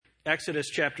Exodus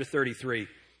chapter 33.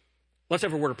 Let's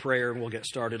have a word of prayer and we'll get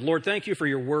started. Lord, thank you for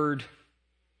your word.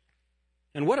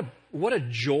 And what a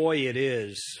joy it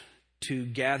is to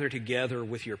gather together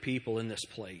with your people in this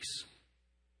place.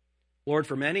 Lord,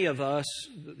 for many of us,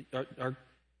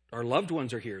 our loved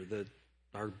ones are here.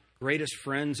 Our greatest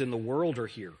friends in the world are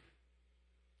here.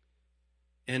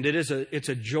 And it's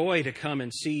a joy to come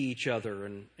and see each other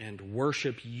and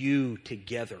worship you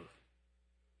together.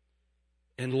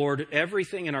 And Lord,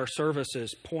 everything in our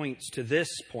services points to this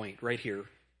point right here,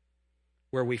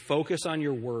 where we focus on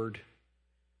your word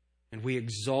and we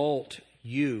exalt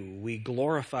you. We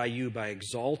glorify you by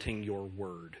exalting your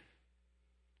word.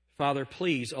 Father,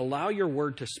 please allow your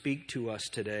word to speak to us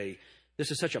today. This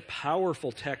is such a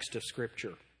powerful text of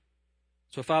Scripture.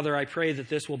 So, Father, I pray that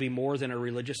this will be more than a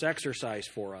religious exercise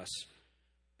for us,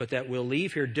 but that we'll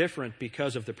leave here different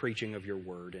because of the preaching of your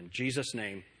word. In Jesus'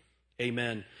 name,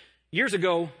 amen. Years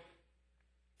ago,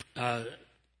 I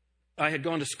had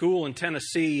gone to school in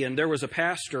Tennessee, and there was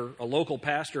a local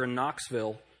pastor in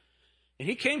Knoxville, and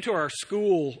he came to our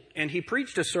school, and he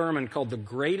preached a sermon called The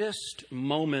Greatest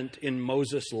Moment in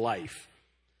Moses' Life.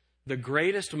 The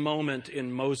greatest moment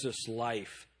in Moses'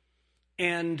 life.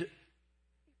 And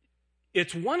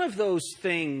it's one of those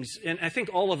things, and I think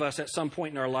all of us at some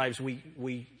point in our lives,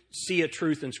 we see a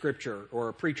truth in Scripture, or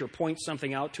a preacher points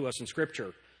something out to us in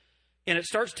Scripture, and it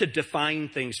starts to define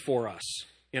things for us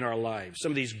in our lives.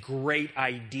 Some of these great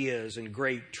ideas and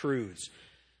great truths.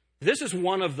 This is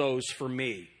one of those for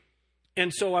me.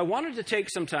 And so I wanted to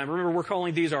take some time. Remember, we're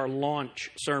calling these our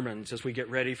launch sermons as we get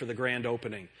ready for the grand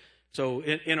opening. So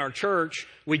in our church,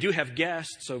 we do have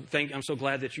guests, so I'm so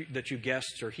glad that you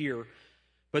guests are here.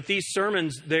 But these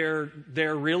sermons, they're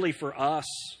really for us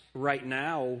right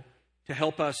now to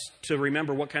help us to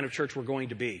remember what kind of church we're going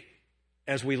to be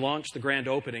as we launch the grand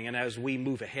opening and as we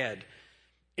move ahead.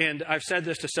 And I've said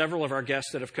this to several of our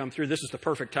guests that have come through. This is the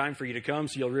perfect time for you to come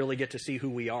so you'll really get to see who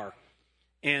we are.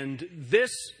 And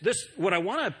this what I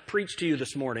want to preach to you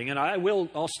this morning, and I'm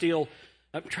trying to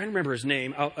remember his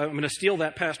name. I'm going to steal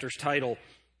that pastor's title,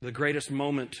 The Greatest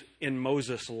Moment in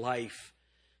Moses' Life.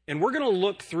 And we're going to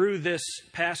look through this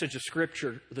passage of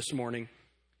Scripture this morning.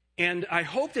 And I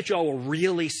hope that y'all will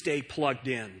really stay plugged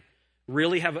in.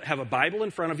 Really have a Bible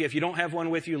in front of you. If you don't have one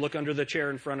with you, look under the chair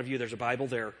in front of you. There's a Bible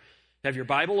there. Have your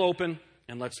Bible open,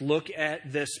 and let's look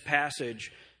at this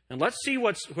passage. And let's see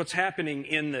what's happening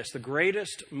in this, the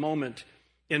greatest moment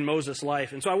in Moses'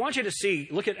 life. And so I want you to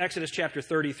look at Exodus chapter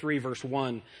 33, verse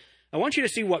 1. I want you to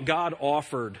see what God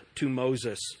offered to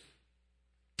Moses,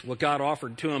 what God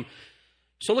offered to him.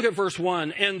 So look at verse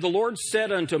 1. And the Lord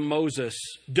said unto Moses,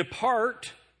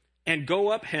 Depart and go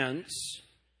up hence,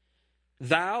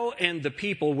 thou and the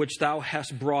people which thou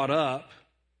hast brought up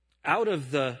out of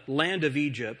the land of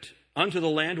Egypt, unto the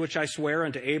land which I swear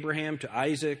unto Abraham, to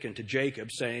Isaac, and to Jacob,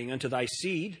 saying, Unto thy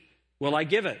seed will I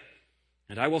give it.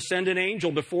 And I will send an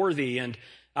angel before thee, and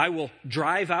I will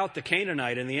drive out the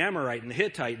Canaanite, and the Amorite, and the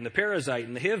Hittite, and the Perizzite,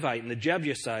 and the Hivite, and the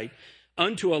Jebusite,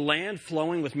 unto a land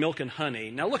flowing with milk and honey.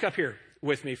 Now look up here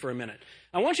with me for a minute.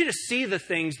 I want you to see the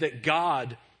things that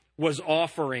God was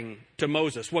offering to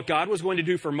Moses, what God was going to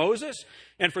do for Moses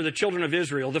and for the children of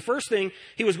Israel. The first thing,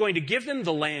 he was going to give them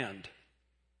the land,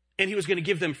 and he was going to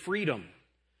give them freedom.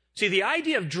 See, the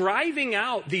idea of driving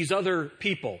out these other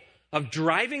people, of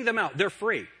driving them out, they're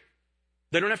free.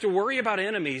 They don't have to worry about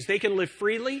enemies. They can live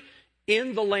freely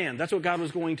in the land. That's what God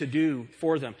was going to do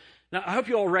for them. Now, I hope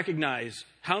you all recognize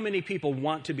how many people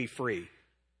want to be free.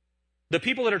 The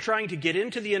people that are trying to get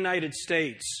into the United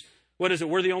States, what is it?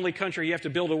 We're the only country you have to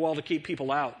build a wall to keep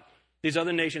people out. These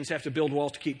other nations have to build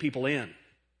walls to keep people in.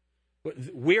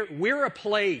 We're a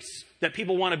place that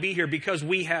people want to be here because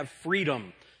we have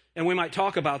freedom. And we might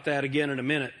talk about that again in a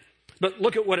minute. But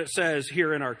look at what it says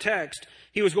here in our text.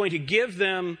 He was going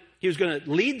to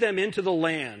lead them into the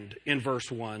land in verse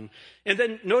 1. And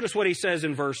then notice what he says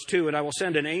in verse 2, and I will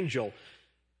send an angel.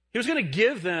 He was going to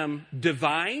give them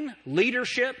divine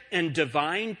leadership and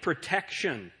divine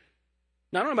protection.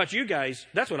 Now, I don't know about you guys.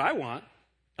 That's what I want.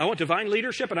 I want divine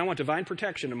leadership and I want divine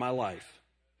protection in my life.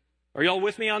 Are y'all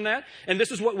with me on that? And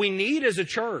this is what we need as a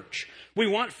church. We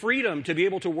want freedom to be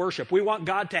able to worship. We want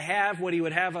God to have what he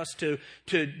would have us to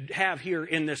have here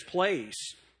in this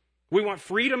place. We want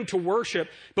freedom to worship,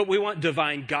 but we want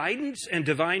divine guidance and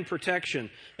divine protection.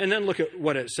 And then look at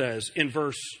what it says in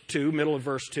verse 2, middle of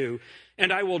verse 2.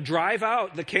 And I will drive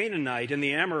out the Canaanite and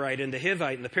the Amorite and the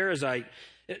Hivite and the Perizzite.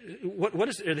 What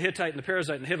is the Hittite and the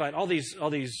Perizzite and the Hivite? All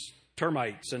these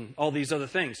termites and all these other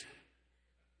things.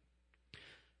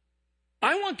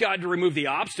 I want God to remove the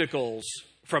obstacles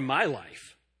from my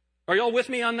life. Are y'all with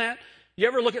me on that? You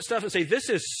ever look at stuff and say, this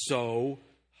is so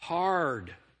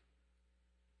hard.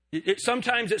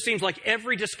 Sometimes it seems like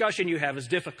every discussion you have is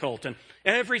difficult, and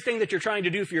everything that you're trying to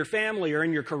do for your family or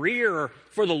in your career or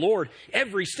for the Lord,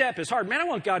 every step is hard. Man, I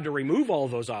want God to remove all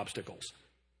of those obstacles.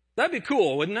 That'd be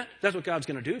cool, wouldn't it? That's what God's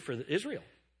going to do for Israel.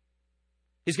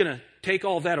 He's going to take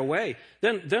all that away.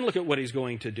 Then look at what he's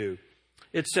going to do.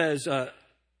 It says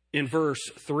in verse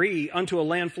 3, unto a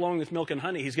land flowing with milk and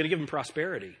honey, he's going to give them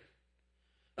prosperity.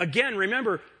 Again,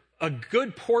 remember, a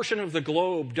good portion of the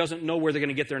globe doesn't know where they're going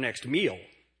to get their next meal.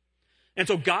 And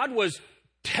so God was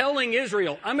telling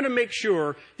Israel, I'm going to make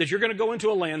sure that you're going to go into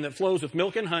a land that flows with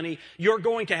milk and honey. You're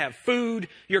going to have food.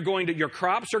 Your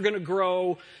crops are going to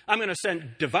grow. I'm going to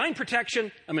send divine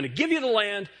protection. I'm going to give you the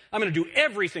land. I'm going to do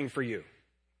everything for you.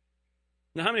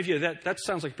 Now, how many of you, that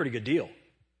sounds like a pretty good deal?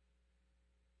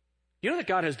 You know that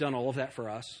God has done all of that for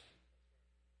us?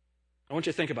 I want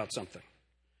you to think about something.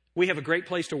 We have a great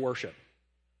place to worship.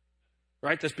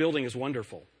 Right? This building is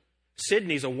wonderful.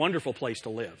 Sydney's a wonderful place to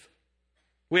live.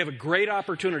 We have a great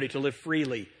opportunity to live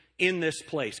freely in this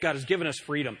place. God has given us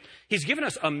freedom. He's given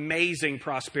us amazing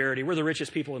prosperity. We're the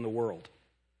richest people in the world.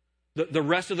 The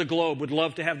rest of the globe would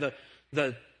love to have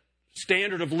the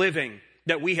standard of living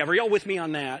that we have. Are y'all with me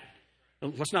on that?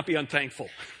 Let's not be unthankful.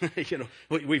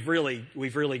 We've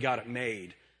really got it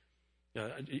made.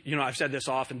 I've said this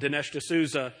often. Dinesh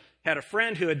D'Souza had a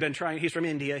friend who had been he's from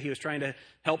India. He was trying to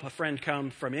help a friend come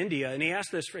from India. And he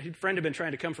asked this friend had been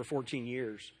trying to come for 14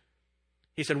 years.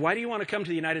 He said, why do you want to come to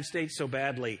the United States so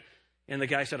badly? And the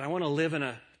guy said, I want to live in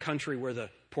a country where the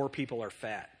poor people are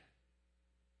fat.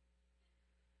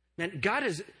 And God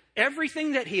has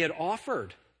everything that he had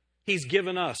offered, he's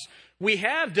given us. We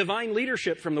have divine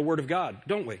leadership from the Word of God,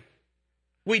 don't we?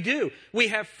 We do. We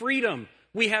have freedom.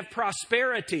 We have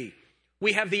prosperity.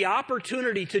 We have the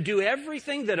opportunity to do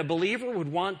everything that a believer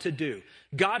would want to do.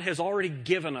 God has already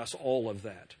given us all of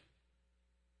that.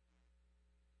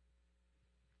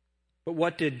 But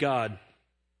what did God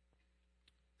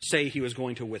say he was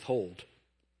going to withhold?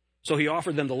 So he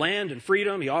offered them the land and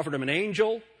freedom. He offered them an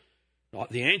angel.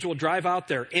 The angel would drive out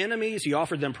their enemies. He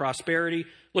offered them prosperity.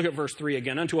 Look at verse 3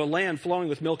 again. Unto a land flowing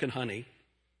with milk and honey.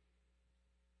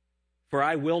 For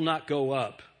I will not go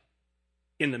up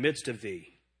in the midst of thee,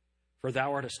 for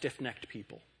thou art a stiff-necked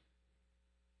people.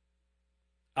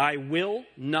 I will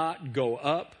not go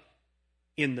up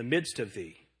in the midst of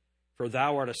thee, for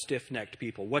thou art a stiff-necked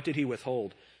people. What did he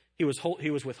withhold? He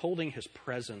was withholding his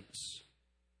presence.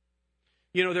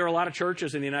 There are a lot of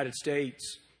churches in the United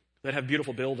States that have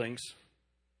beautiful buildings,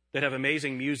 that have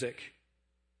amazing music.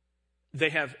 They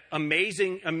have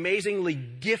amazingly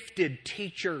gifted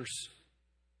teachers.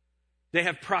 They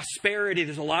have prosperity.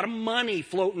 There's a lot of money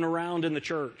floating around in the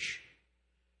church.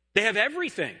 They have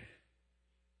everything.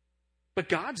 But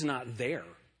God's not there.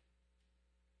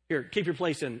 Here, keep your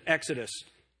place in Exodus.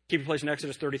 Keep your place in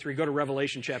Exodus 33. Go to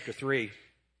Revelation chapter 3.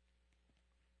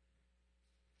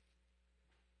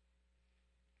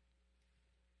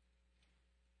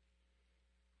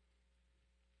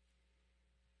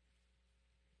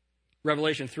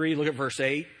 Revelation 3, look at verse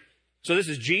 8. So this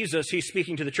is Jesus. He's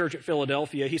speaking to the church at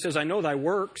Philadelphia. He says, I know thy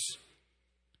works.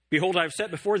 Behold, I have set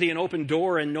before thee an open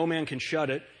door, and no man can shut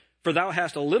it. For thou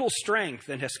hast a little strength,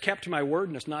 and hast kept my word,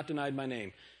 and hast not denied my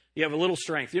name. You have a little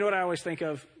strength. You know what I always think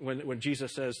of when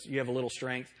Jesus says you have a little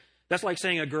strength? That's like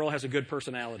saying a girl has a good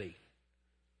personality.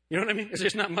 You know what I mean? It's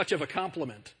just not much of a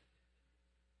compliment.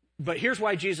 But here's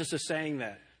why Jesus is saying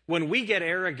that. When we get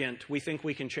arrogant, we think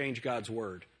we can change God's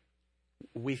word.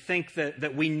 We think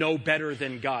that we know better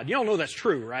than God. You all know that's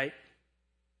true, right?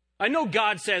 I know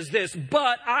God says this,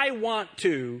 but I want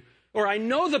to. Or I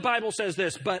know the Bible says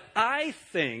this, but I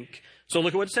think. So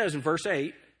look at what it says in verse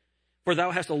 8. For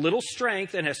thou hast a little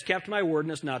strength and hast kept my word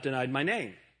and hast not denied my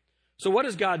name. So what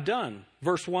has God done?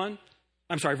 Verse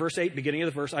 8, beginning of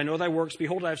the verse. I know thy works.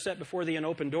 Behold, I have set before thee an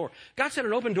open door. God set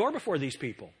an open door before these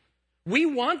people. We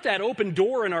want that open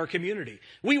door in our community.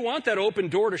 We want that open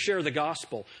door to share the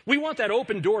gospel. We want that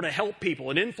open door to help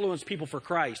people and influence people for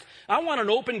Christ. I want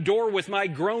an open door with my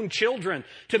grown children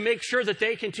to make sure that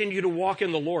they continue to walk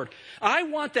in the Lord. I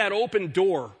want that open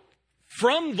door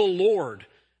from the Lord.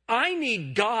 I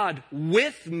need God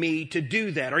with me to do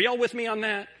that. Are y'all with me on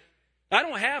that? I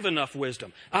don't have enough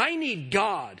wisdom. I need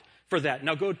God for that.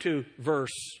 Now go to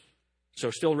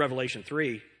still Revelation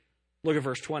 3. Look at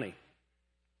verse 20.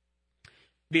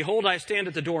 Behold, I stand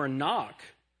at the door and knock.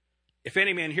 If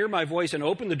any man hear my voice and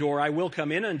open the door, I will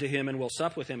come in unto him and will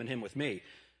sup with him and him with me.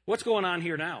 What's going on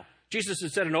here now? Jesus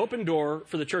has set an open door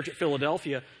for the church at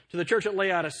Philadelphia. To the church at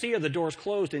Laodicea, the door's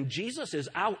closed, and Jesus is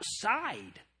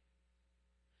outside.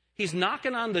 He's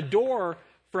knocking on the door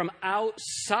from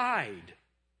outside.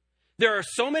 There are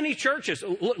so many churches.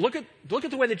 Look at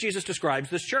the way that Jesus describes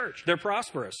this church. They're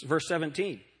prosperous. Verse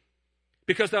 17.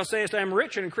 Because thou sayest, I am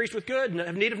rich and increased with good and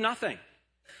have need of nothing.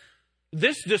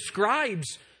 This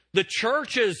describes the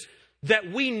churches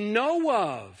that we know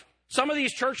of. Some of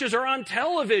these churches are on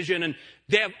television and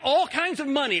they have all kinds of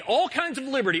money, all kinds of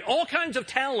liberty, all kinds of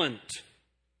talent.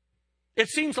 It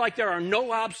seems like there are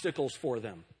no obstacles for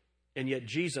them. And yet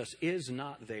Jesus is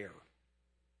not there.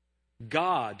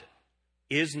 God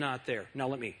is not there. Now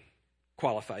let me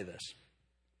qualify this.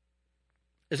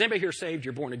 Is anybody here saved?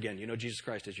 You're born again. You know Jesus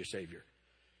Christ is your Savior.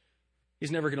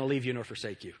 He's never going to leave you nor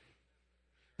forsake you.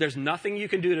 There's nothing you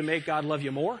can do to make God love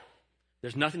you more.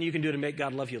 There's nothing you can do to make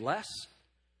God love you less.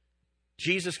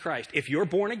 Jesus Christ, if you're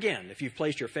born again, if you've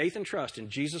placed your faith and trust in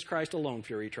Jesus Christ alone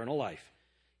for your eternal life,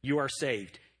 you are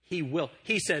saved.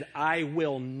 He said, I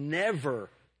will never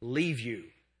leave you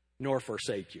nor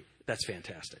forsake you. That's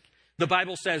fantastic. The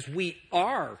Bible says we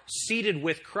are seated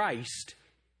with Christ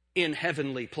in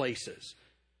heavenly places.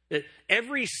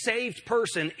 Every saved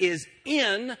person is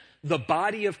in the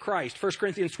body of Christ. 1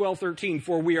 Corinthians 12:13,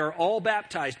 for we are all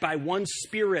baptized by one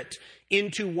Spirit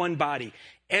into one body.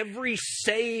 Every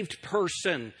saved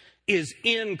person is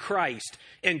in Christ,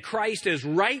 and Christ is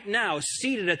right now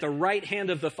seated at the right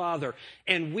hand of the Father,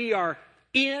 and we are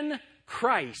in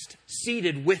Christ,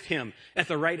 seated with him at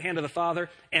the right hand of the Father,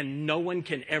 and no one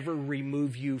can ever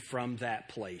remove you from that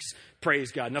place.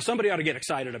 Praise God. Now, somebody ought to get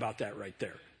excited about that right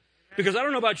there. Because I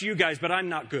don't know about you guys, but I'm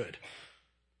not good.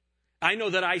 I know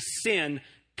that I sin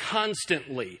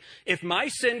constantly. If my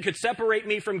sin could separate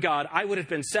me from God, I would have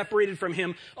been separated from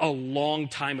him a long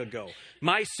time ago.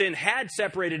 My sin had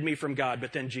separated me from God,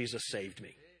 but then Jesus saved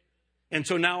me. And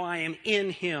so now I am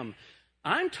in him.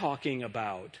 I'm talking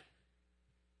about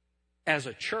as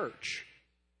a church,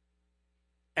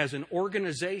 as an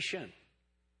organization.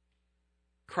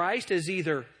 Christ is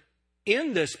either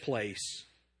in this place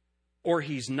or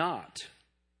he's not.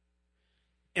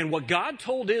 And what God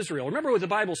told Israel, remember what the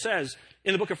Bible says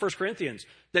in the book of 1 Corinthians,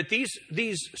 that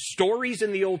these stories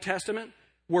in the Old Testament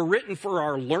were written for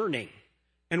our learning.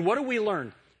 And what do we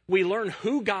learn? We learn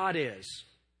who God is,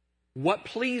 what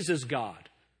pleases God,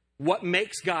 what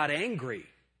makes God angry,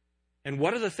 and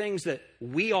what are the things that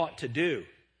we ought to do.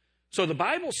 So the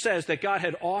Bible says that God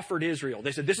had offered Israel.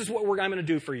 They said, this is what I'm going to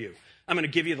do for you. I'm going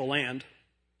to give you the land.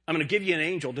 I'm going to give you an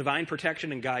angel, divine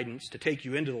protection and guidance to take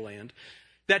you into the land.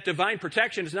 That divine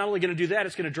protection is not only going to do that,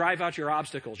 it's going to drive out your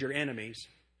obstacles, your enemies.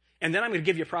 And then I'm going to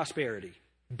give you prosperity.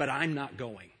 But I'm not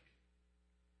going.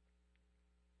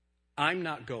 I'm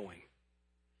not going.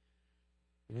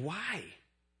 Why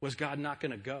was God not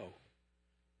going to go?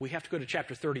 We have to go to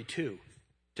chapter 32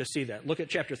 to see that. Look at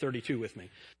chapter 32 with me.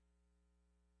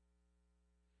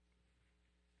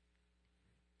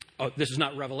 Oh, this is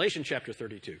not Revelation chapter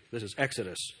 32. This is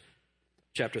Exodus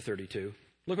chapter 32.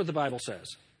 Look what the Bible says.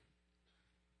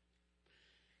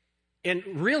 And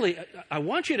really, I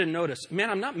want you to notice, man,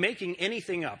 I'm not making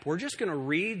anything up. We're just going to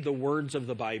read the words of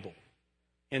the Bible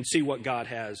and see what God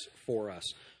has for us.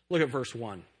 Look at verse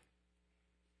 1.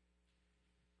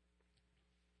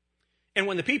 And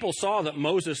when the people saw that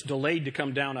Moses delayed to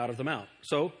come down out of the mount.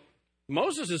 So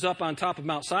Moses is up on top of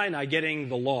Mount Sinai getting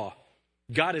the law.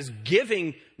 God is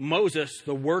giving Moses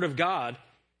the word of God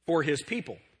for his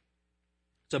people.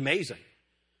 It's amazing.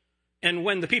 And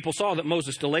when the people saw that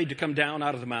Moses delayed to come down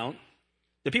out of the mount,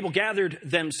 the people gathered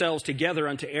themselves together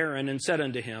unto Aaron and said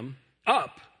unto him,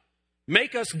 Up,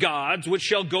 make us gods which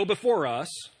shall go before us.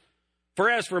 For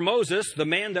as for Moses, the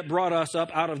man that brought us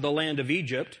up out of the land of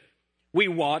Egypt, we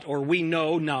wot, or we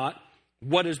know not,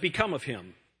 what has become of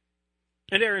him.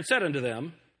 And Aaron said unto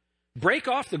them, Break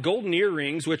off the golden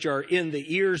earrings which are in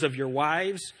the ears of your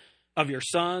wives, of your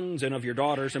sons, and of your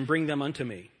daughters, and bring them unto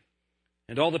me.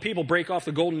 And all the people brake off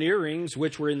the golden earrings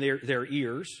which were in their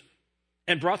ears,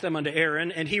 and brought them unto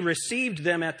Aaron, and he received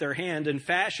them at their hand, and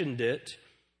fashioned it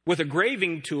with a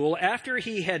graving tool, after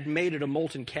he had made it a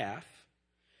molten calf.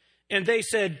 And they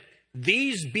said,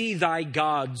 These be thy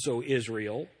gods, O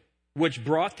Israel, which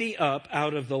brought thee up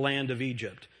out of the land of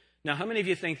Egypt. Now, how many of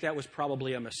you think that was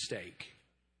probably a mistake?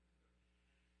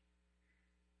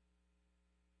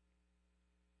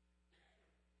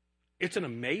 It's an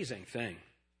amazing thing.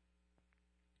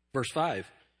 Verse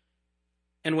 5.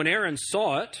 And when Aaron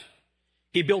saw it,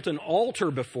 he built an altar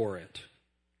before it.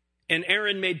 And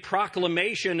Aaron made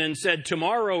proclamation and said,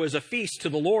 Tomorrow is a feast to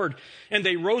the Lord. And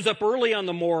they rose up early on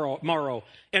the morrow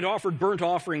and offered burnt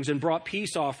offerings and brought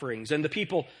peace offerings. And the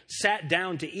people sat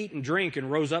down to eat and drink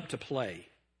and rose up to play.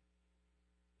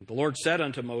 The Lord said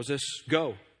unto Moses,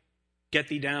 Go, get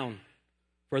thee down,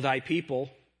 for thy people,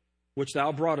 which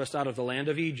thou broughtest out of the land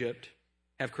of Egypt,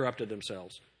 have corrupted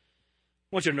themselves.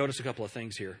 want you to notice a couple of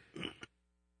things here.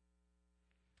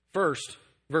 First,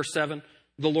 verse 7,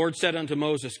 the Lord said unto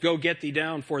Moses, go get thee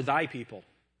down for thy people.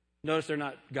 Notice they're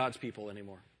not God's people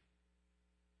anymore.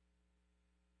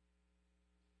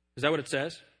 Is that what it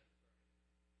says?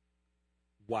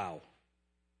 Wow.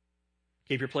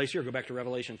 Keep your place here. Go back to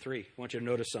Revelation 3. I want you to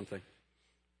notice something.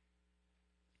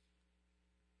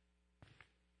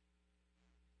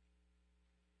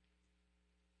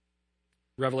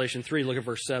 Revelation 3, look at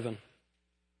verse 7.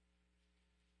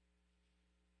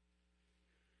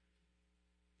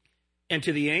 And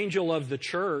to the angel of the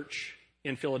church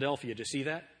in Philadelphia, do you see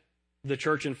that? The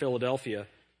church in Philadelphia,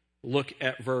 look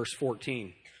at verse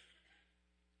 14.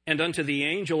 And unto the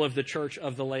angel of the church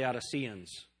of the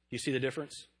Laodiceans. Do you see the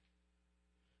difference?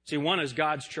 See, one is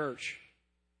God's church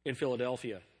in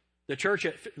Philadelphia. The church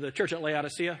at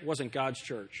Laodicea wasn't God's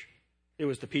church. It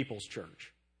was the people's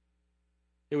church.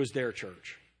 It was their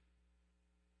church.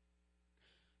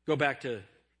 Go back to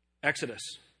Exodus.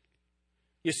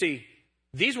 You see,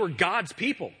 these were God's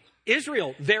people.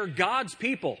 Israel, they're God's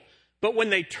people. But when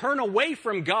they turn away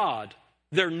from God,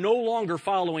 they're no longer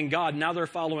following God. Now they're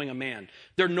following a man.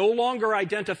 They're no longer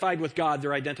identified with God.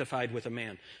 They're identified with a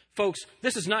man. Folks,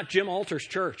 this is not Jim Alter's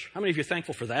church. How many of you are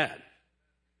thankful for that?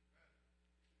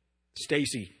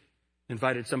 Stacy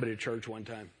invited somebody to church one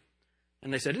time.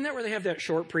 And they said, isn't that where they have that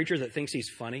short preacher that thinks he's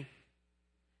funny?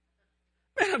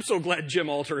 Man, I'm so glad Jim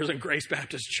Alter isn't Grace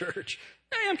Baptist Church.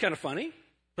 I am kind of funny,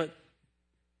 but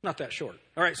not that short.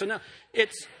 All right, so now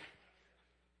it's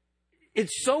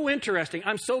so interesting.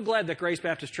 I'm so glad that Grace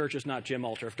Baptist Church is not Jim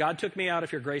Alter. If God took me out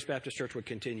of here, Grace Baptist Church would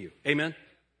continue. Amen?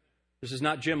 This is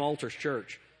not Jim Alter's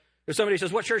church. If somebody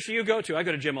says, what church do you go to? I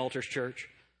go to Jim Alter's church.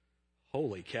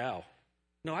 Holy cow.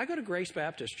 No, I go to Grace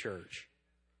Baptist Church.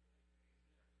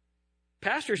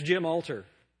 Pastor's Jim Alter.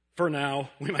 For now,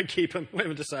 we might keep him. We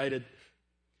haven't decided.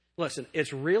 Listen,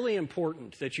 it's really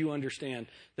important that you understand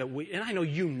that and I know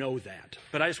you know that,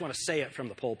 but I just want to say it from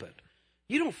the pulpit.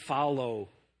 You don't follow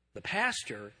the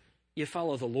pastor, you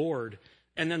follow the Lord,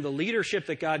 and then the leadership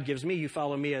that God gives me, you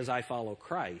follow me as I follow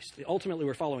Christ. Ultimately,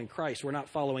 we're following Christ. We're not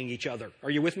following each other.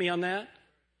 Are you with me on that?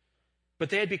 But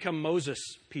they had become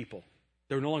Moses' people.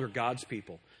 They were no longer God's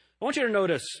people. I want you to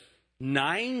notice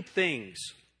 9 things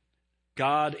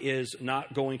God is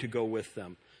not going to go with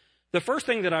them. The first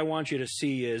thing that I want you to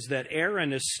see is that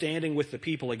Aaron is standing with the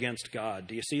people against God.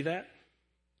 Do you see that?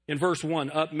 In verse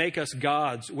 1, up, make us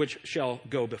gods which shall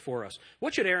go before us.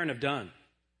 What should Aaron have done?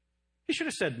 He should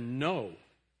have said no.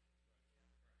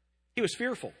 He was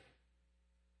fearful.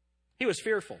 He was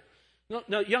fearful.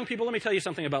 Now, young people, let me tell you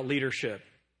something about leadership.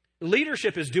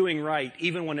 Leadership is doing right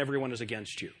even when everyone is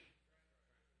against you.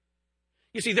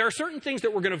 You see, there are certain things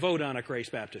that we're going to vote on at Grace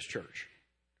Baptist Church.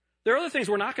 There are other things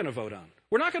we're not going to vote on.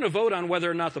 We're not going to vote on whether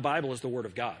or not the Bible is the Word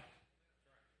of God.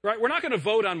 Right? We're not going to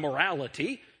vote on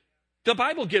morality. The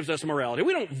Bible gives us morality.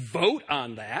 We don't vote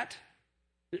on that.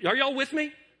 Are y'all with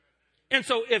me? And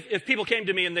so if people came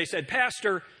to me and they said,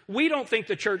 Pastor, we don't think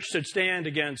the church should stand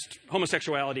against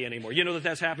homosexuality anymore. You know that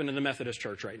that's happened in the Methodist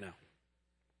Church right now.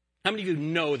 How many of you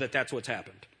know that that's what's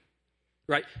happened?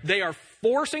 Right? They are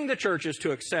forcing the churches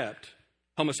to accept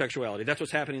homosexuality. That's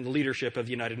what's happening in the leadership of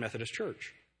the United Methodist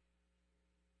Church.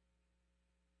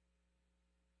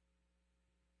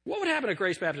 What would happen at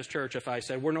Grace Baptist Church if I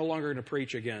said we're no longer going to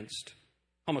preach against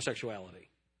homosexuality?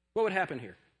 What would happen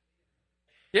here?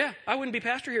 Yeah, I wouldn't be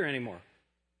pastor here anymore.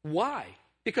 Why?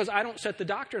 Because I don't set the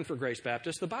doctrine for Grace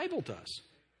Baptist. The Bible does.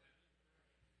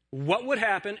 What would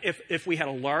happen if we had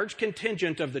a large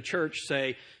contingent of the church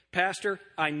say, Pastor,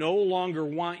 I no longer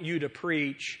want you to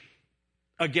preach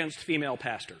against female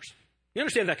pastors? You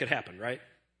understand that could happen, right?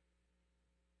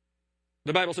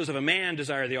 The Bible says if a man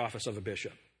desire the office of a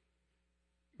bishop.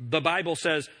 The Bible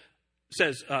says,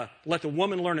 let the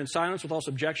woman learn in silence with all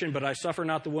subjection, but I suffer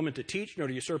not the woman to teach, nor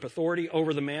to usurp authority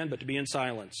over the man, but to be in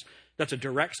silence. That's a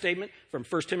direct statement from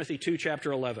 1 Timothy 2,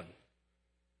 chapter 11.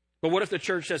 But what if the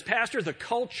church says, Pastor, the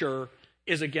culture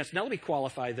is against... Now let me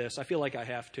qualify this. I feel like I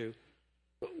have to.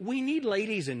 We need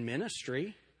ladies in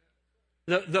ministry.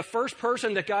 The first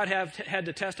person that God had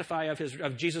to testify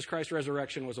of Jesus Christ's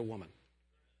resurrection was a woman.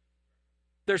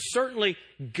 There's certainly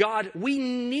we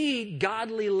need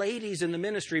godly ladies in the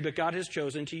ministry, but God has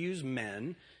chosen to use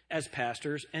men as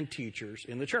pastors and teachers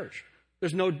in the church.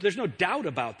 There's no doubt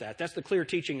about that. That's the clear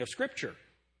teaching of Scripture.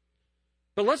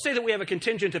 But let's say that we have a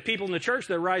contingent of people in the church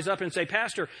that rise up and say,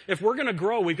 Pastor, if we're going to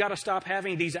grow, we've got to stop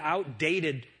having these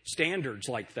outdated standards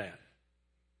like that.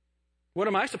 What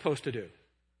am I supposed to do?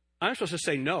 I'm supposed to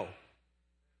say no.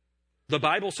 The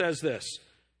Bible says this.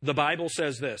 The Bible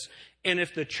says this. And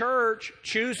if the church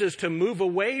chooses to move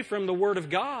away from the Word of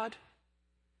God,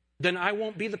 then I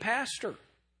won't be the pastor.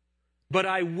 But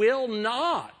I will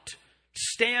not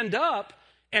stand up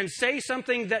and say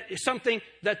something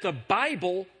that the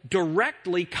Bible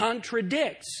directly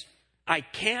contradicts. I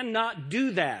cannot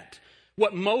do that.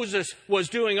 What Moses was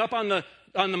doing up on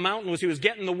the mountain was he was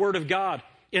getting the word of God.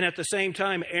 And at the same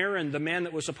time, Aaron, the man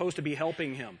that was supposed to be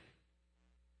helping him,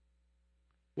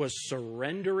 was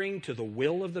surrendering to the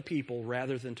will of the people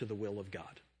rather than to the will of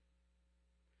God.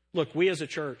 Look, we as a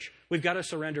church, we've got to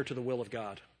surrender to the will of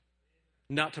God,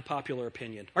 not to popular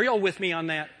opinion. Are y'all with me on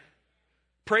that?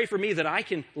 Pray for me that I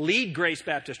can lead Grace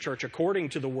Baptist Church according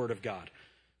to the Word of God.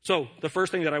 So the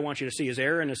first thing that I want you to see is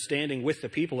Aaron is standing with the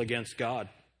people against God.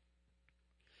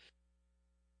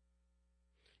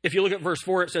 If you look at verse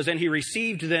 4, it says, and he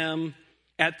received them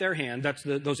at their hand, that's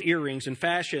those earrings, and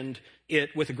fashioned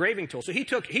it with a graving tool. So he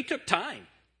took time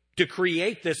to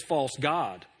create this false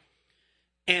god.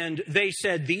 And they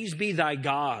said, these be thy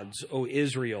gods, O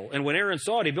Israel. And when Aaron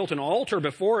saw it, he built an altar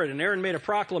before it, and Aaron made a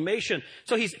proclamation.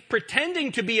 So he's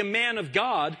pretending to be a man of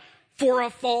God for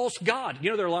a false god. You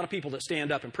know, there are a lot of people that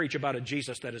stand up and preach about a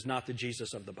Jesus that is not the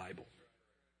Jesus of the Bible.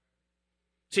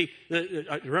 See,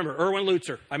 remember, Erwin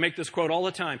Lutzer, I make this quote all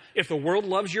the time. If the world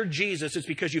loves your Jesus, it's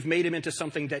because you've made him into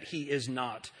something that he is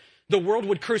not. The world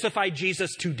would crucify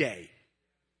Jesus today.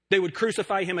 They would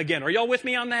crucify him again. Are y'all with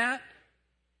me on that?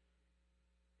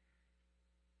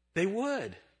 They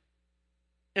would.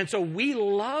 And so we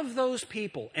love those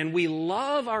people, and we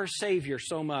love our Savior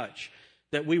so much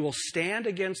that we will stand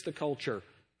against the culture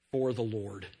for the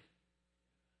Lord.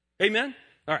 Amen?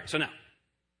 All right, so now,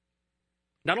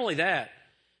 not only that,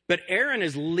 but Aaron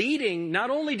is leading, not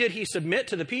only did he submit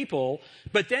to the people,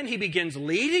 but then he begins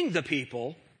leading the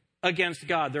people against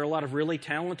God. There are a lot of really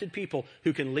talented people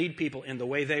who can lead people in the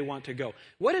way they want to go.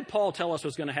 What did Paul tell us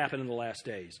was going to happen in the last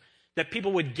days? That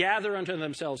people would gather unto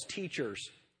themselves teachers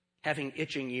having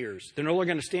itching ears. They're no longer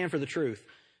going to stand for the truth.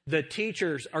 The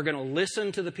teachers are going to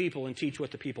listen to the people and teach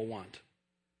what the people want.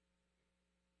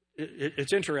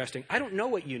 It's interesting. I don't know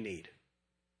what you need.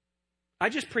 I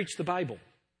just preach the Bible.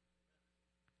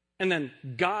 And then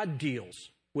God deals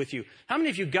with you. How many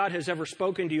of you, God has ever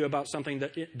spoken to you about something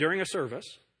that during a service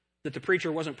that the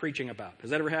preacher wasn't preaching about?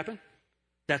 Has that ever happened?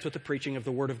 That's what the preaching of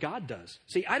the Word of God does.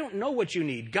 See, I don't know what you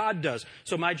need. God does.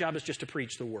 So my job is just to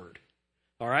preach the Word.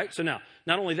 All right? So now,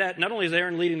 not only is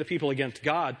Aaron leading the people against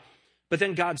God, but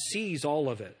then God sees all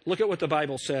of it. Look at what the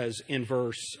Bible says in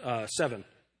verse 7.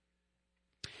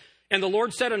 And the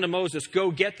Lord said unto Moses,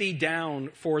 go get thee down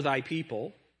for thy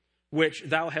people, which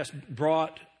thou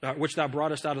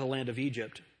broughtest out of the land of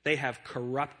Egypt. They have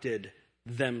corrupted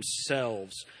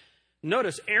themselves.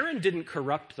 Notice, Aaron didn't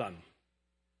corrupt them.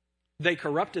 They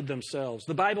corrupted themselves.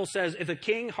 The Bible says, if a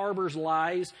king harbors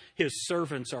lies, his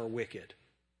servants are wicked.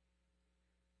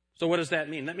 So what does that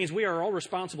mean? That means we are all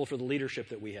responsible for the leadership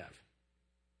that we have.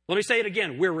 Let me say it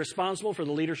again. We're responsible for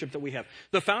the leadership that we have.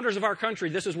 The founders of our country,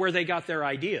 this is where they got their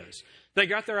ideas. They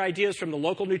got their ideas from the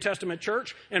local New Testament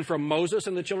church and from Moses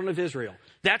and the children of Israel.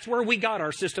 That's where we got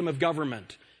our system of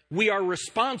government. We are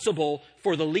responsible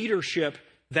for the leadership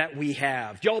that we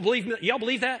have. Y'all believe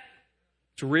that?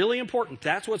 It's really important.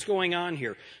 That's what's going on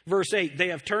here. Verse 8, they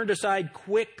have turned aside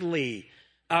quickly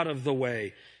out of the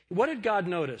way. What did God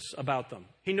notice about them?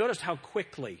 He noticed how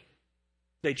quickly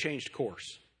they changed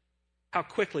course. How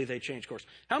quickly they changed course.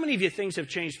 How many of you things have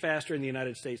changed faster in the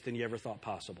United States than you ever thought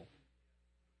possible?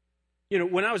 You know,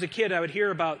 when I was a kid, I would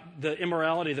hear about the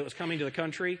immorality that was coming to the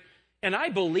country, and I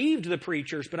believed the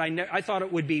preachers, but I thought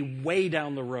it would be way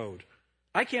down the road.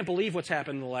 I can't believe what's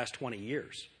happened in the last 20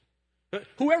 years.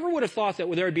 Whoever would have thought that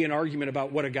there would be an argument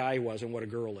about what a guy was and what a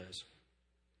girl is?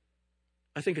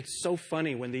 I think it's so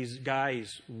funny when these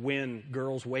guys win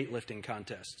girls' weightlifting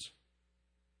contests.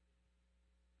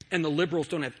 And the liberals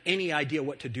don't have any idea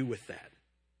what to do with that.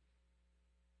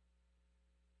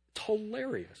 It's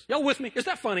hilarious. Y'all with me? Is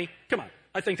that funny? Come on.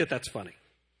 I think that that's funny.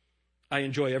 I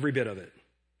enjoy every bit of it.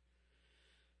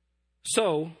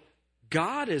 So,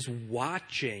 God is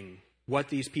watching what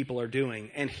these people are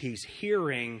doing, and he's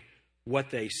hearing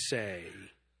what they say.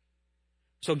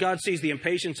 So God sees the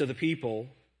impatience of the people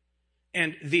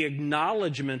and the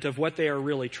acknowledgement of what they are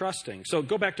really trusting. So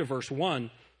go back to verse 1.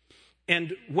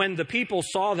 And when the people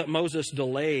saw that Moses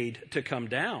delayed to come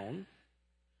down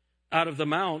out of the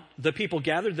mount, the people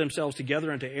gathered themselves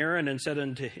together unto Aaron and said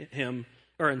unto him,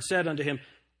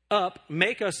 Up,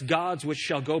 make us gods which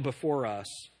shall go before us.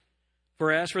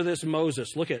 For as for this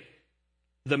Moses, look at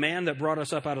the man that brought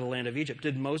us up out of the land of Egypt.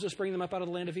 Did Moses bring them up out of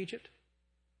the land of Egypt?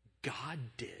 God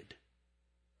did.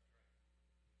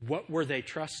 What were they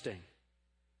trusting?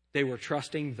 They were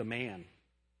trusting the man.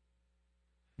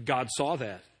 God saw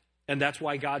that. And that's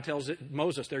why God tells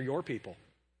Moses, they're your people.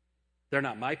 They're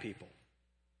not my people.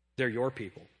 They're your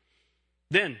people.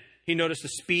 Then he noticed the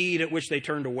speed at which they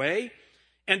turned away.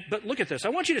 But look at this. I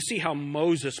want you to see how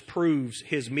Moses proves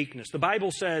his meekness. The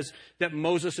Bible says that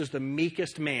Moses is the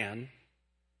meekest man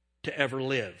to ever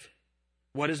live.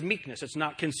 What is meekness? It's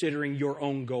not considering your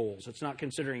own goals. It's not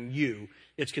considering you.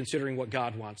 It's considering what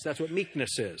God wants. That's what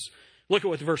meekness is. Look at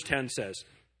what verse 10 says.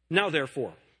 Now,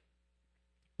 therefore,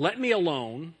 let me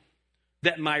alone,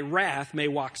 that my wrath may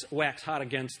wax hot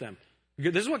against them.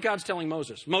 This is what God's telling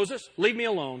Moses. Moses, leave me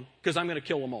alone, because I'm going to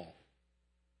kill them all.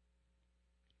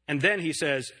 And then he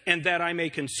says, and that I may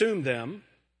consume them,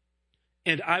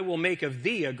 and I will make of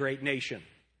thee a great nation.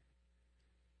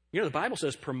 You know, the Bible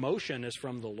says promotion is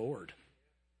from the Lord.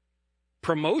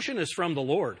 Promotion is from the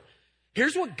Lord.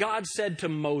 Here's what God said to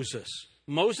Moses.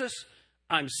 Moses,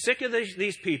 I'm sick of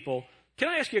these people. Can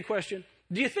I ask you a question?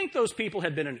 Do you think those people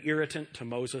had been an irritant to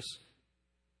Moses?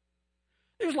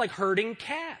 It was like herding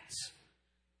cats.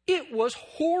 It was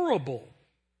horrible.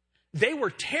 They were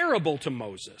terrible to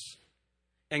Moses.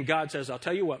 And God says, I'll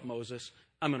tell you what, Moses,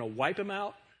 I'm going to wipe them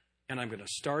out, and I'm going to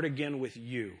start again with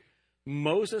you.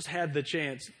 Moses had the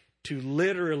chance to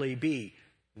literally be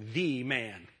the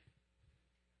man.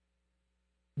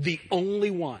 The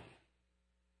only one.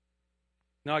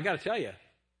 Now, I got to tell you,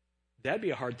 that'd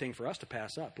be a hard thing for us to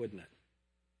pass up, wouldn't it?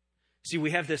 See,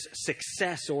 we have this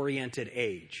success-oriented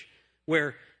age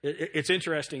where it's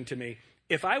interesting to me.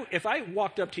 If I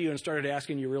walked up to you and started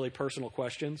asking you really personal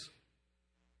questions,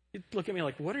 you'd look at me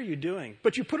like, what are you doing?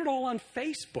 But you put it all on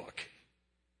Facebook.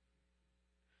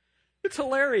 It's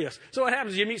hilarious. So what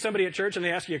happens? You meet somebody at church and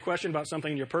they ask you a question about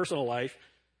something in your personal life,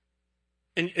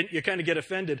 and you kind of get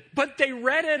offended. But they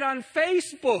read it on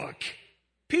Facebook.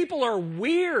 People are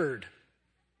weird.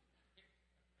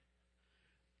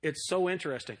 It's so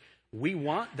interesting. We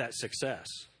want that success.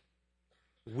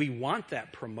 We want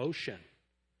that promotion.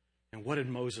 And what did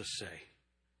Moses say?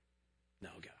 No,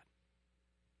 God.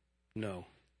 No.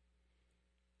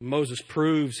 Moses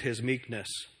proves his meekness.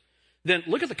 Then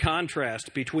look at the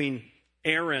contrast between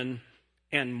Aaron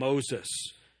and Moses.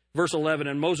 Verse 11,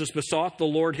 and Moses besought the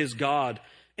Lord his God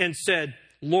and said,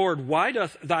 Lord, why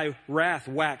doth thy wrath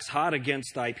wax hot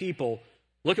against thy people?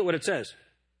 Look at what it says.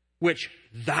 Which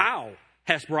thou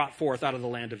hast brought forth out of the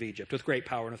land of Egypt with great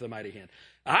power and with a mighty hand.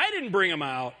 I didn't bring them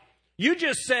out. You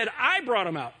just said I brought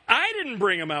them out. I didn't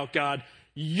bring them out, God.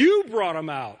 You brought them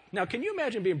out. Now, can you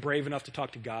imagine being brave enough to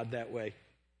talk to God that way?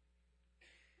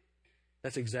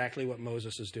 That's exactly what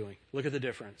Moses is doing. Look at the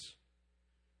difference.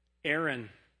 Aaron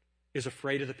is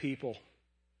afraid of the people.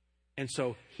 And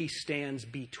so he stands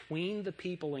between the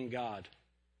people and God,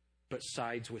 but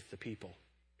sides with the people.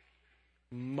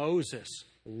 Moses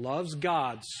loves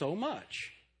God so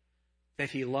much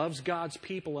that he loves God's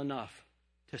people enough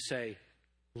to say,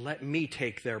 let me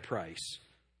take their price.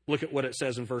 Look at what it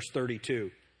says in verse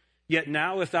 32. Yet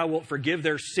now if thou wilt forgive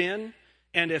their sin,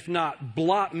 and if not,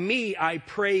 blot me, I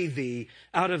pray thee,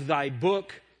 out of thy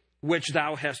book which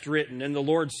thou hast written. And the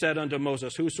Lord said unto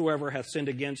Moses, whosoever hath sinned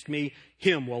against me,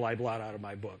 him will I blot out of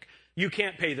my book. You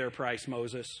can't pay their price,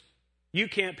 Moses. You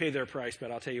can't pay their price,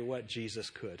 but I'll tell you what, Jesus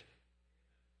could.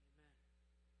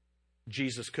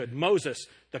 Jesus could. Moses,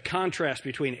 the contrast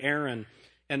between Aaron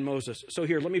and Moses. So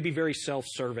here, let me be very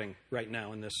self-serving right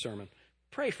now in this sermon.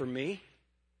 Pray for me.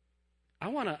 I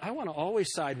want to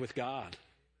always side with God.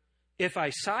 If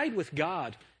I side with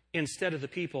God instead of the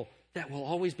people, that will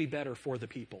always be better for the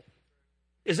people.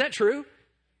 Is that true?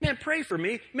 Man, pray for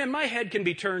me. Man, my head can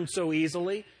be turned so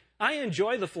easily. I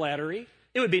enjoy the flattery.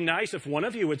 It would be nice if one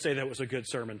of you would say that was a good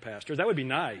sermon, Pastor. That would be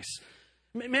nice.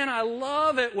 Man, I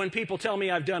love it when people tell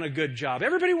me I've done a good job.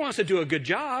 Everybody wants to do a good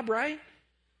job, right?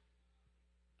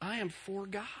 I am for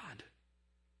God.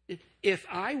 If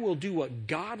I will do what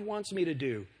God wants me to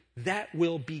do, that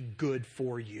will be good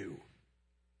for you.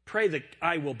 Pray that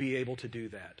I will be able to do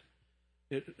that.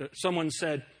 Someone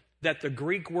said that the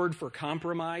Greek word for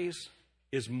compromise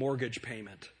is mortgage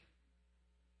payment.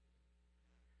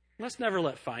 Let's never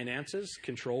let finances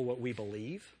control what we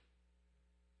believe.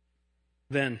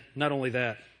 Then, not only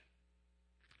that,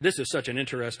 this is such an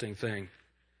interesting thing.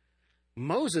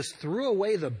 Moses threw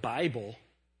away the Bible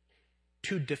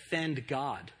to defend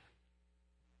God.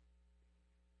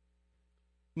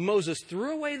 Moses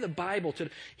threw away the Bible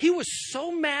he was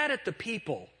so mad at the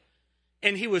people,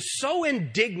 and he was so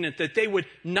indignant that they would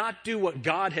not do what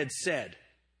God had said.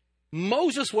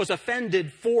 Moses was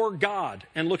offended for God.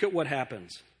 And look at what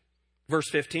happens. Verse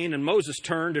 15, and Moses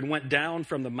turned and went down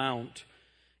from the mount,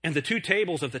 and the 2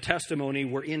 tables of the testimony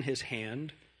were in his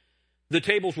hand. The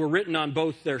tables were written on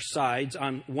both their sides,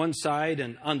 on one side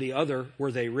and on the other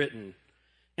were they written.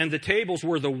 And the tables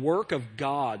were the work of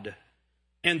God,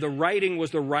 and the writing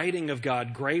was the writing of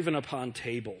God, graven upon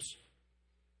tables.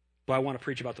 Well, I want to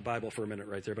preach about the Bible for a minute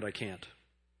right there, but I can't.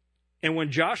 And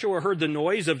when Joshua heard the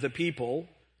noise of the people,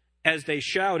 as they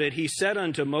shouted, he said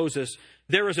unto Moses,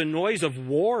 there is a noise of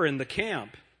war in the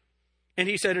camp. And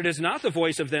he said, it is not the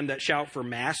voice of them that shout for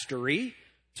mastery,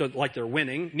 so like they're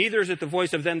winning, neither is it the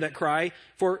voice of them that cry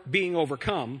for being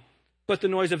overcome, but the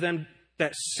noise of them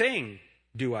that sing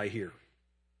do I hear.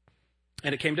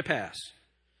 And it came to pass,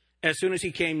 as soon as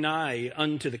he came nigh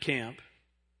unto the camp,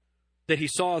 that he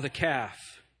saw the calf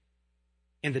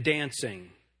and the dancing,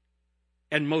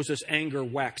 and Moses' anger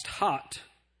waxed hot,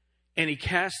 and he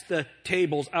cast the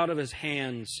tables out of his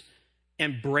hands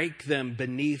and brake them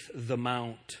beneath the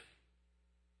mount.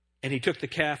 And he took the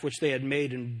calf which they had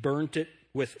made and burnt it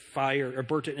with fire, or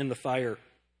burnt it in the fire,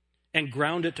 and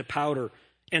ground it to powder,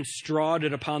 and strawed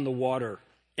it upon the water,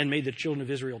 and made the children of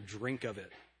Israel drink of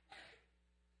it.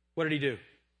 What did he do?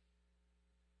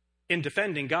 In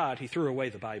defending God, he threw away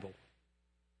the Bible.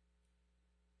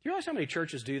 Do you realize how many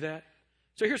churches do that?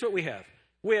 So here's what we have.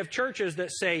 We have churches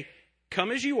that say,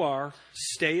 come as you are,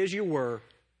 stay as you were,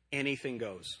 anything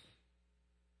goes.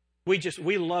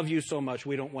 We love you so much,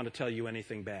 we don't want to tell you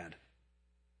anything bad.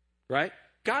 Right?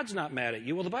 God's not mad at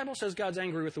you. Well, the Bible says God's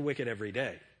angry with the wicked every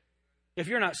day. If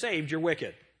you're not saved, you're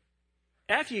wicked.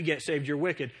 After you get saved, you're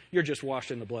wicked. You're just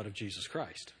washed in the blood of Jesus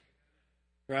Christ.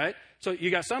 Right? So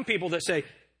you got some people that say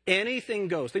anything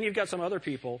goes. Then you've got some other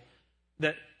people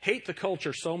that hate the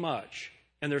culture so much,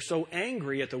 and they're so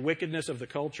angry at the wickedness of the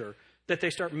culture that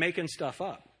they start making stuff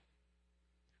up.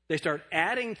 They start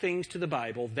adding things to the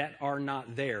Bible that are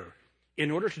not there.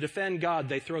 In order to defend God,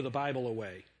 they throw the Bible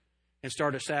away and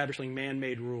start establishing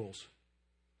man-made rules.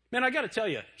 Man, I got to tell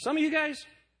you, some of you guys,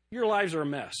 your lives are a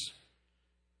mess.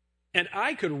 And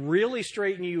I could really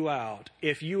straighten you out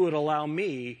if you would allow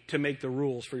me to make the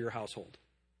rules for your household.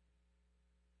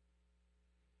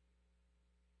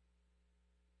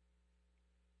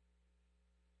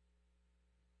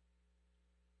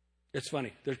 It's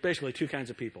funny. There's basically two kinds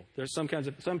of people. There's some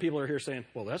people are here saying,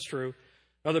 well, that's true.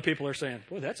 Other people are saying,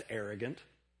 boy, that's arrogant.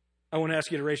 I want to ask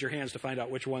you to raise your hands to find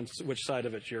out which side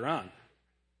of it you're on.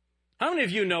 How many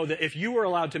of you know that if you were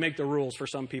allowed to make the rules for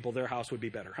some people, their house would be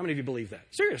better? How many of you believe that?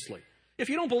 Seriously. If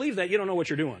you don't believe that, you don't know what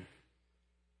you're doing.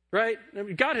 Right? I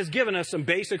mean, God has given us some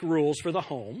basic rules for the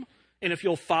home. And if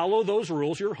you'll follow those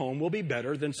rules, your home will be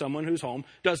better than someone whose home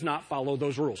does not follow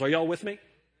those rules. Are y'all with me?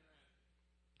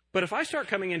 But if I start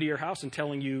coming into your house and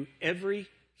telling you every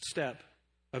step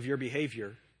of your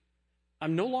behavior,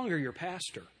 I'm no longer your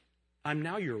pastor. I'm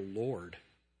now your Lord.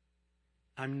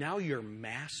 I'm now your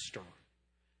master.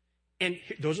 And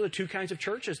those are the two kinds of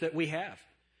churches that we have.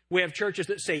 We have churches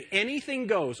that say anything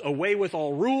goes, away with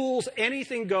all rules,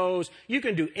 anything goes, you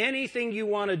can do anything you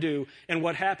want to do. And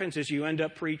what happens is you end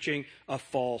up preaching a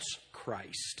false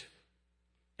Christ.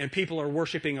 And people are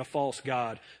worshiping a false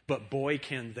God, but boy,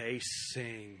 can they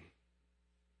sing.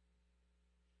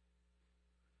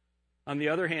 On the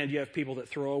other hand, you have people that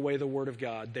throw away the Word of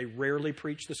God. They rarely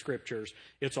preach the Scriptures.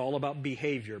 It's all about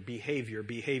behavior, behavior,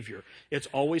 behavior. It's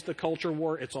always the culture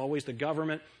war. It's always the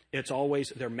government. It's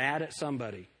always they're mad at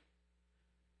somebody.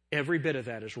 Every bit of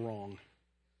that is wrong.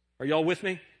 Are y'all with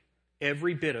me?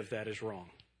 Every bit of that is wrong.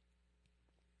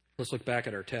 Let's look back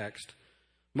at our text.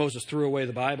 Moses threw away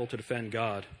the Bible to defend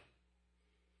God.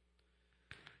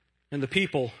 And the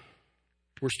people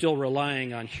were still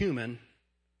relying on human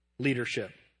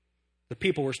leadership. The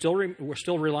people were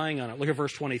still relying on it. Look at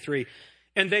verse 23.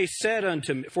 And they said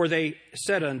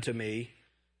unto me,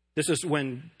 this is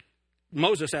when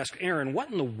Moses asked Aaron,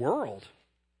 what in the world?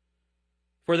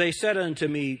 For they said unto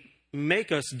me,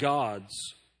 make us gods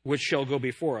which shall go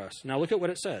before us. Now look at what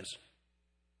it says.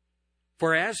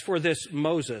 For as for this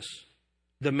Moses,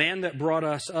 the man that brought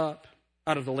us up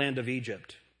out of the land of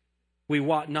Egypt, we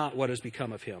wot not what has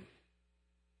become of him.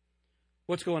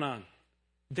 What's going on?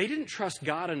 They didn't trust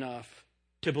God enough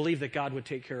to believe that God would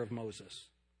take care of Moses.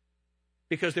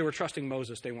 Because they were trusting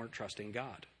Moses, they weren't trusting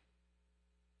God.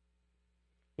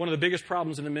 One of the biggest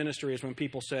problems in the ministry is when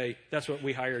people say, that's what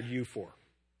we hired you for.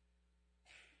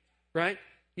 Right?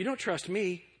 You don't trust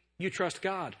me, you trust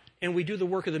God. And we do the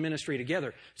work of the ministry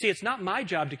together. See, it's not my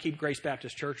job to keep Grace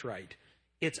Baptist Church right.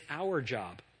 It's our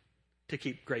job to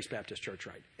keep Grace Baptist Church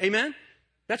right. Amen?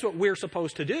 That's what we're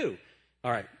supposed to do.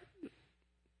 All right.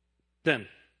 Then,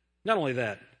 not only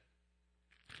that,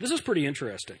 this is pretty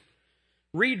interesting.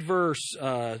 Read verse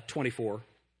 24.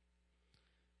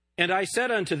 And I said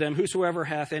unto them, whosoever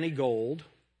hath any gold,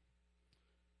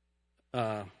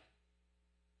 let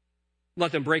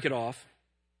them break it off.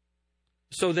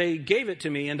 So they gave it to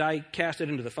me, and I cast it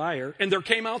into the fire, and there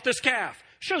came out this calf.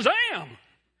 Shazam!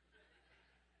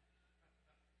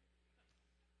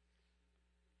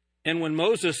 And when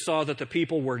Moses saw that the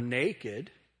people were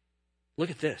naked, look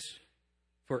at this.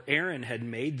 For Aaron had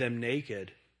made them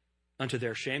naked unto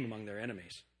their shame among their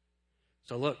enemies.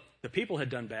 So look, the people had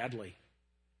done badly,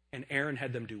 and Aaron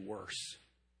had them do worse.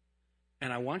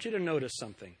 And I want you to notice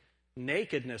something.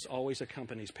 Nakedness always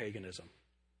accompanies paganism.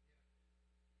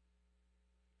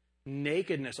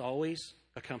 Nakedness always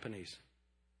accompanies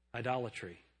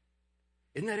idolatry.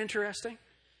 Isn't that interesting?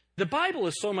 The Bible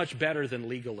is so much better than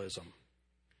legalism.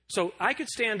 So I could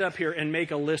stand up here and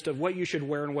make a list of what you should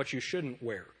wear and what you shouldn't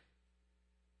wear.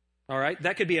 All right?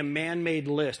 That could be a man-made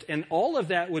list. And all of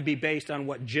that would be based on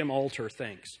what Jim Alter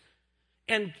thinks.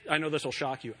 And I know this will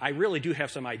shock you. I really do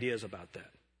have some ideas about that.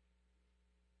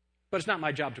 But it's not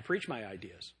my job to preach my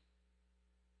ideas.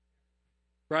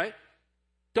 Right?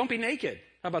 Don't be naked.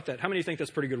 How about that? How many think that's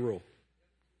a pretty good rule?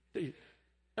 I mean,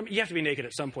 you have to be naked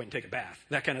at some point and take a bath,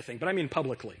 that kind of thing. But I mean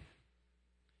publicly.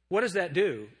 What does that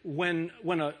do? When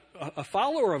a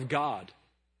follower of God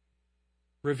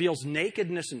reveals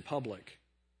nakedness in public,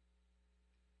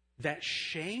 that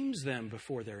shames them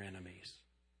before their enemies.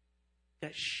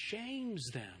 That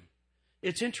shames them.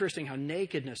 It's interesting how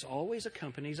nakedness always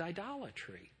accompanies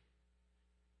idolatry.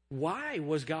 Why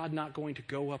was God not going to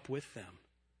go up with them?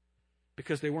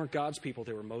 Because they weren't God's people,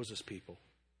 they were Moses' people.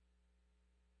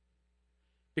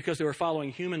 Because they were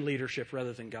following human leadership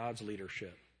rather than God's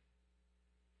leadership.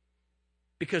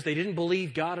 Because they didn't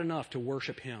believe God enough to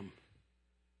worship Him.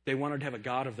 They wanted to have a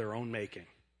God of their own making.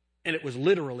 And it was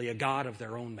literally a God of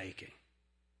their own making.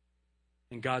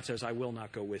 And God says, I will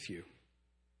not go with you.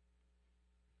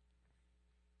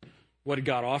 What did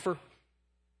God offer?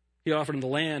 He offered them the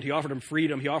land. He offered them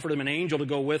freedom. He offered them an angel to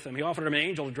go with them. He offered them an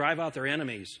angel to drive out their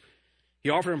enemies. He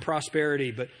offered them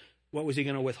prosperity, but what was He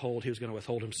going to withhold? He was going to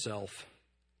withhold Himself.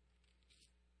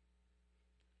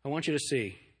 I want you to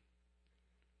see.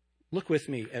 Look with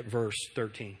me at verse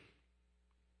 13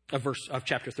 of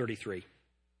chapter 33.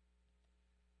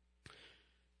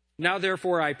 Now,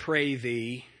 therefore, I pray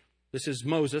thee. This is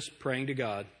Moses praying to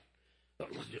God.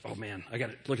 Oh, man, I got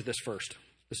to look at this first.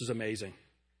 This is amazing.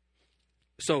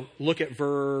 So look at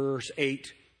verse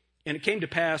 8. And it came to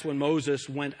pass when Moses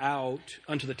went out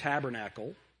unto the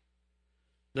tabernacle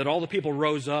that all the people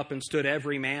rose up and stood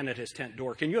every man at his tent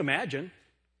door. Can you imagine?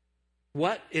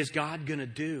 What is God going to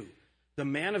do? The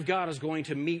man of God is going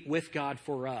to meet with God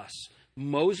for us.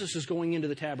 Moses is going into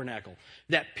the tabernacle.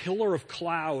 That pillar of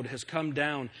cloud has come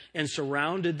down and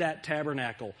surrounded that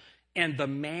tabernacle. And the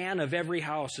man of every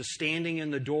house is standing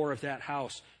in the door of that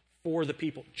house for the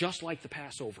people, just like the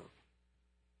Passover.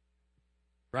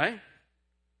 Right?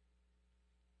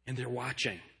 And they're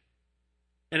watching.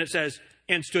 And it says,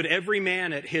 and stood every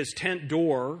man at his tent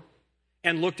door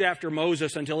and looked after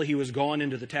Moses until he was gone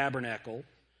into the tabernacle.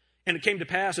 And it came to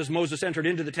pass, as Moses entered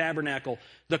into the tabernacle,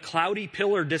 the cloudy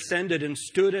pillar descended and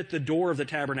stood at the door of the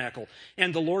tabernacle.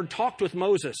 And the Lord talked with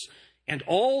Moses, and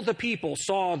all the people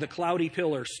saw the cloudy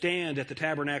pillar stand at the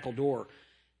tabernacle door.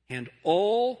 And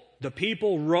all the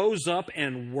people rose up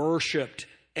and worshiped,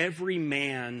 every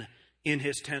man in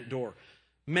his tent door.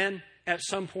 Men, at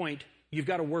some point, you've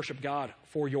got to worship God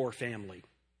for your family.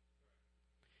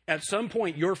 At some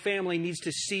point, your family needs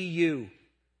to see you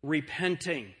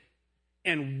repenting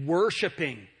and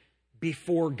worshiping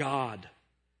before God.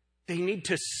 They need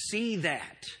to see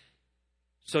that.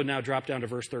 So now drop down to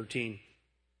verse 13.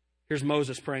 Here's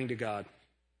Moses praying to God.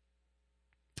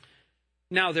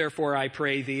 Now therefore I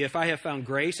pray thee, if I have found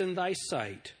grace in thy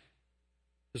sight,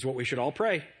 this is what we should all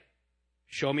pray.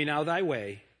 Show me now thy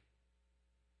way,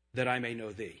 that I may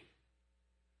know thee.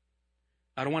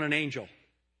 I don't want an angel.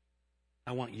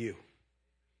 I want you.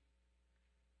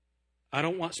 I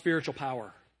don't want spiritual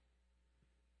power.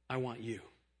 I want you.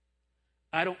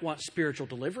 I don't want spiritual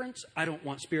deliverance. I don't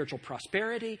want spiritual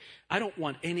prosperity. I don't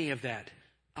want any of that.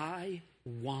 I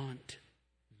want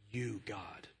you,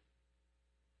 God.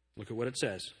 Look at what it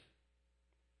says.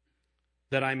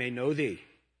 That I may know thee,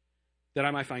 that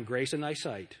I might find grace in thy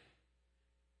sight,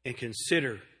 and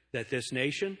consider that this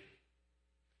nation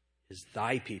is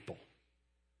thy people.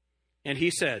 And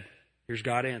he said, here's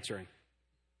God answering,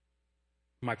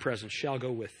 my presence shall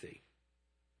go with thee,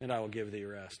 and I will give thee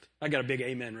rest. I got a big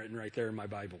amen written right there in my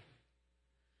Bible.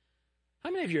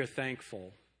 How many of you are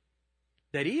thankful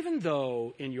that even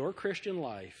though in your Christian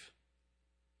life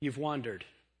you've wandered,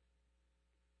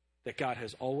 that God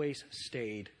has always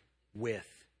stayed with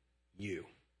you?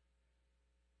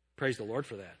 Praise the Lord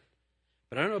for that.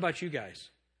 But I don't know about you guys.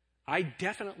 I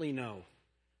definitely know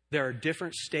there are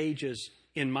different stages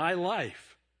in my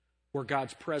life where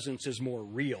God's presence is more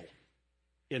real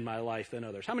in my life than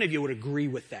others. How many of you would agree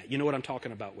with that? You know what I'm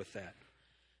talking about with that?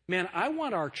 Man, I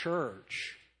want our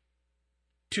church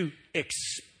to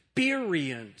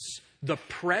experience the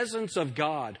presence of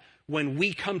God when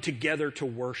we come together to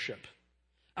worship.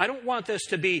 I don't want this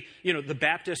to be, the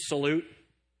Baptist salute.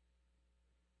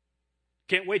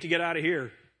 Can't wait to get out of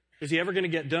here. Is he ever going to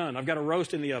get done? I've got a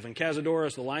roast in the oven.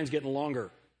 Cazadores, the line's getting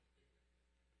longer.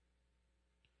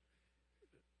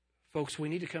 Folks, we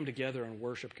need to come together and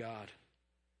worship God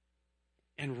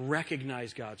and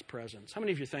recognize God's presence. How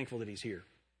many of you are thankful that he's here?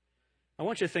 I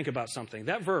want you to think about something.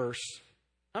 That verse,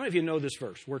 how many of you know this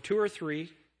verse? Where 2 or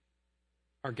 3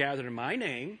 are gathered in my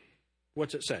name,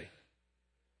 what's it say?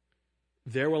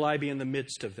 There will I be in the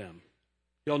midst of them.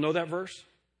 You all know that verse? Do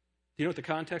you know what the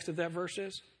context of that verse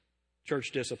is?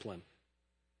 Church discipline.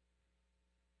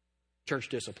 Church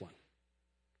discipline.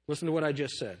 Listen to what I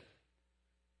just said.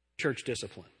 Church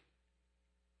discipline.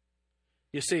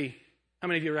 You see, how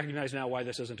many of you recognize now why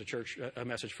this isn't a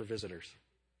message for visitors?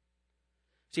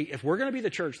 See, if we're going to be the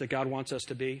church that God wants us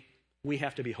to be, we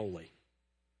have to be holy.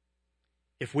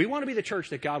 If we want to be the church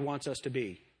that God wants us to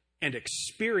be and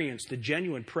experience the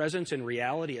genuine presence and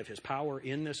reality of his power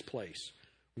in this place,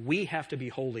 we have to be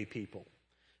holy people.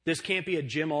 This can't be a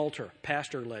Jim Alter,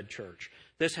 pastor-led church.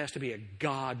 This has to be a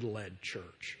God-led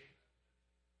church.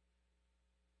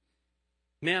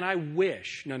 Man, I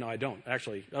wish, no, I don't.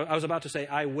 Actually, I was about to say,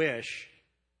 I wish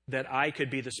that I could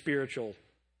be the spiritual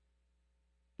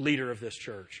leader of this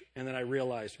church. And then I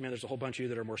realized, man, there's a whole bunch of you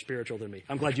that are more spiritual than me.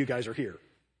 I'm glad you guys are here.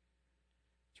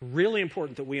 It's really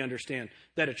important that we understand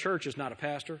that a church is not a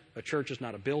pastor, a church is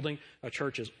not a building, a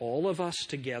church is all of us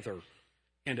together.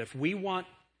 And if we want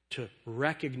to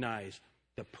recognize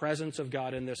the presence of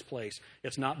God in this place,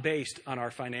 it's not based on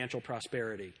our financial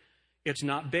prosperity. It's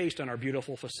not based on our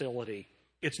beautiful facility.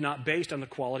 It's not based on the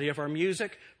quality of our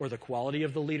music or the quality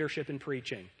of the leadership in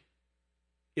preaching.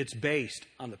 It's based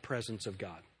on the presence of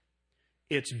God.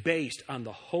 It's based on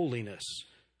the holiness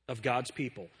of God's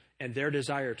people and their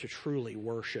desire to truly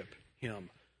worship him.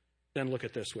 Then look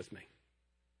at this with me.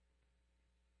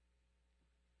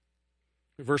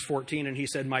 Verse 14, and he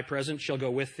said, my presence shall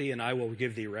go with thee, and I will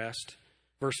give thee rest.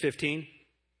 Verse 15,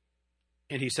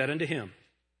 and he said unto him,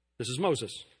 this is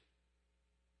Moses.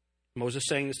 Moses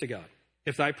saying this to God.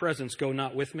 If thy presence go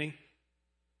not with me,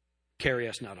 carry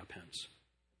us not up hence.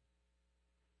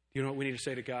 You know what we need to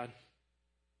say to God?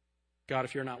 God,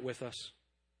 if you're not with us,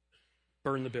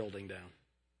 burn the building down.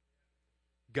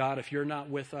 God, if you're not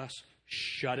with us,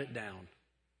 shut it down.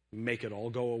 Make it all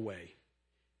go away.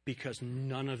 Because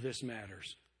none of this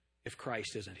matters if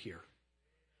Christ isn't here.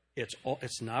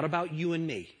 It's not about you and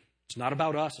me. It's not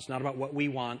about us. It's not about what we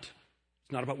want.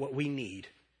 It's not about what we need.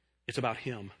 It's about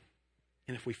him.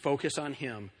 And if we focus on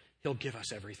him, he'll give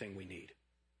us everything we need.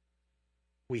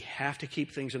 We have to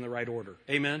keep things in the right order.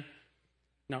 Amen?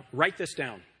 Now, write this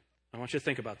down. I want you to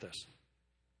think about this.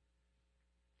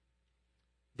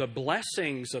 The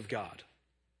blessings of God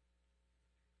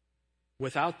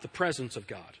without the presence of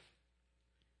God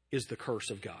is the curse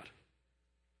of God.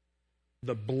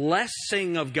 The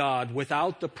blessing of God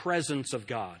without the presence of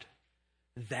God,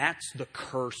 that's the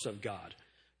curse of God.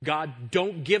 God,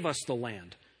 don't give us the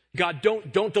land. God,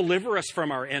 don't deliver us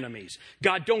from our enemies.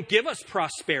 God, don't give us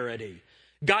prosperity.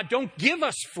 God, don't give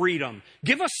us freedom.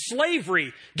 Give us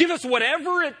slavery. Give us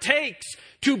whatever it takes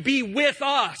to be with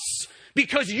us.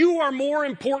 Because you are more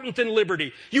important than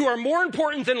liberty. You are more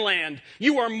important than land.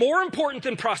 You are more important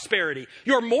than prosperity.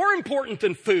 You're more important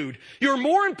than food. You're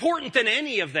more important than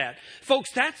any of that. Folks,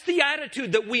 that's the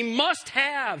attitude that we must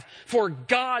have for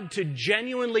God to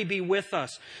genuinely be with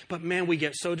us. But man, we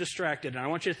get so distracted. And I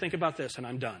want you to think about this, and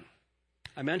I'm done.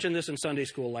 I mentioned this in Sunday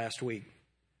school last week.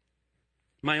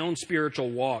 My own spiritual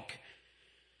walk.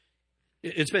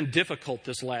 It's been difficult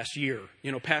this last year.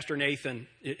 You know, Pastor Nathan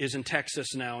is in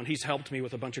Texas now, and he's helped me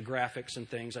with a bunch of graphics and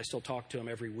things. I still talk to him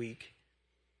every week.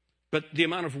 But the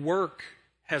amount of work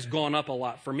has gone up a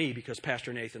lot for me because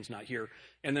Pastor Nathan's not here.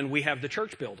 And then we have the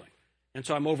church building. And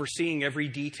so I'm overseeing every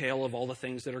detail of all the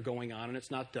things that are going on, and it's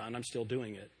not done. I'm still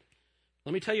doing it.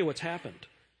 Let me tell you what's happened.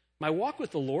 My walk with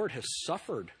the Lord has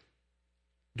suffered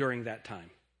during that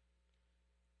time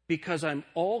because I'm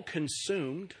all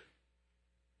consumed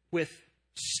with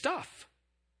stuff.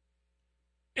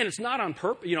 And it's not on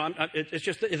purpose. You know, it's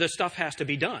just the stuff has to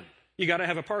be done. You got to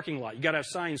have a parking lot. You got to have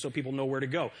signs so people know where to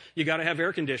go. You got to have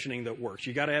air conditioning that works.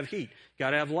 You got to have heat. You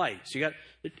got to have lights. You got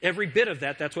every bit of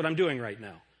that. That's what I'm doing right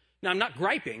now. Now, I'm not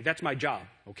griping. That's my job.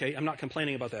 Okay, I'm not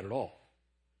complaining about that at all.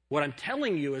 What I'm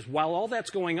telling you is, while all that's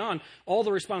going on, all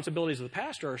the responsibilities of the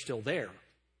pastor are still there.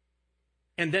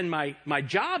 And then my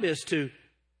job is to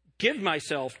give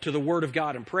myself to the Word of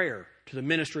God and prayer, to the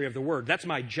ministry of the Word. That's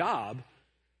my job,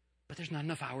 but there's not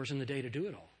enough hours in the day to do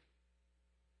it all.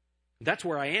 That's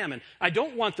where I am. And I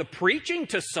don't want the preaching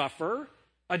to suffer.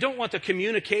 I don't want the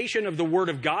communication of the Word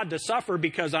of God to suffer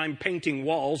because I'm painting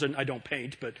walls, and I don't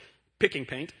paint, but picking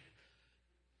paint.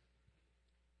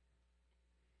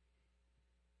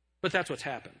 But that's what's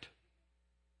happened.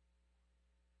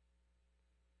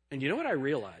 And you know what I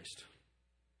realized?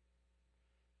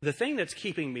 The thing that's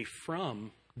keeping me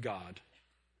from God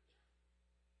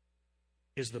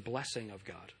is the blessing of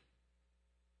God.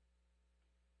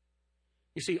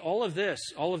 You see, all of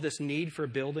this need for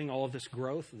building, all of this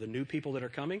growth, the new people that are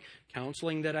coming,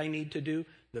 counseling that I need to do,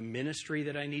 the ministry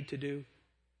that I need to do,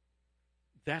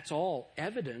 that's all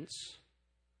evidence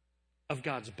of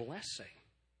God's blessing.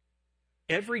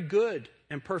 Every good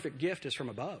and perfect gift is from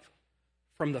above,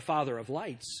 from the Father of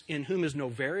lights, in whom is no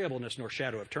variableness nor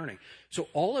shadow of turning. So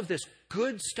all of this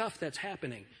good stuff that's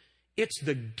happening, it's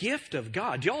the gift of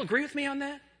God. Do you all agree with me on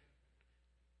that?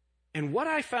 And what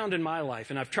I found in my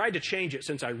life, and I've tried to change it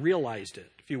since I realized it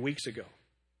a few weeks ago,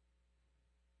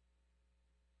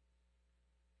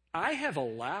 I have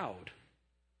allowed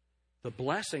the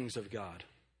blessings of God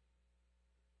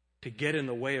to get in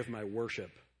the way of my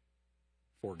worship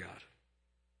for God.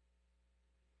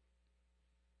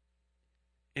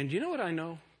 And you know what I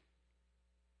know?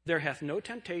 There hath no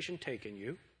temptation taken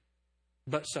you,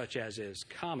 but such as is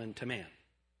common to man.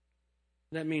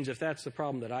 That means if that's the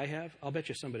problem that I have, I'll bet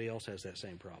you somebody else has that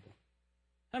same problem.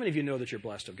 How many of you know that you're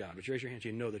blessed of God? Would you raise your hands?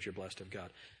 You know that you're blessed of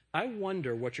God. I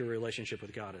wonder what your relationship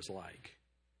with God is like.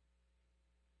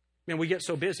 Man, we get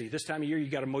so busy. This time of year, you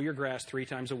got to mow your grass 3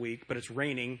 times a week, but it's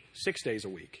raining 6 days a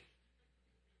week.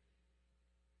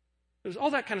 There's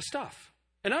all that kind of stuff.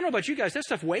 And I don't know about you guys, that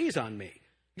stuff weighs on me.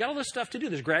 You got all this stuff to do.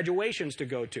 There's graduations to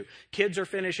go to. Kids are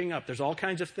finishing up. There's all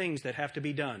kinds of things that have to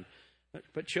be done.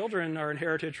 But children are an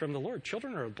heritage from the Lord.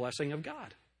 Children are a blessing of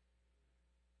God.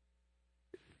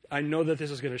 I know that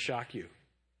this is going to shock you.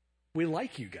 We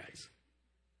like you guys.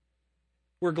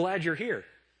 We're glad you're here.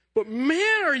 But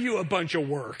man, are you a bunch of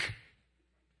work.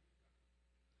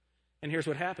 And here's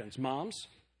what happens. Moms,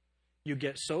 you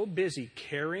get so busy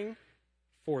caring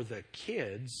for the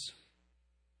kids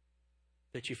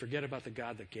that you forget about the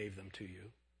God that gave them to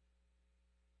you.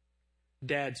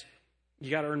 Dads, you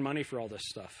got to earn money for all this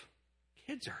stuff.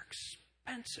 Kids are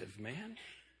expensive, man.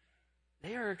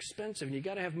 They are expensive, and you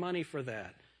got to have money for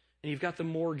that. And you've got the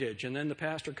mortgage, and then the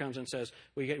pastor comes and says,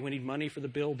 we need money for the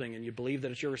building, and you believe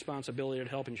that it's your responsibility to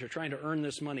help, and you're trying to earn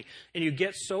this money. And you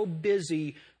get so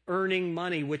busy earning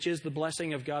money, which is the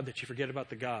blessing of God, that you forget about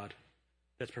the God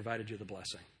that's provided you the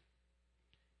blessing.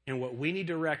 And what we need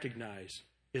to recognize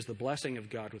is the blessing of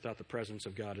God without the presence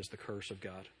of God is the curse of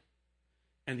God.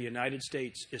 And the United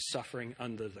States is suffering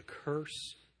under the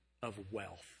curse of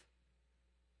wealth,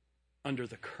 under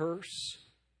the curse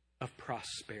of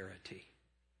prosperity.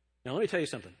 Now, let me tell you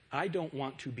something. I don't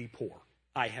want to be poor.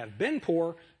 I have been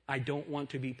poor. I don't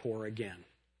want to be poor again.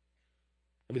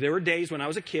 I mean, there were days when I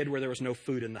was a kid where there was no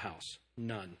food in the house.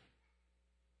 None.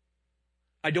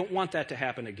 I don't want that to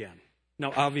happen again.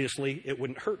 Now, obviously, it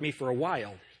wouldn't hurt me for a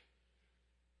while.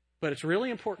 But it's really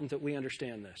important that we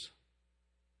understand this.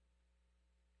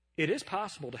 It is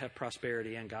possible to have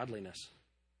prosperity and godliness.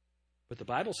 But the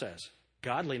Bible says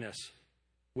godliness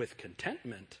with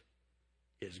contentment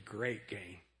is great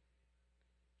gain.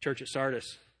 Church at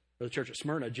Sardis, or the church at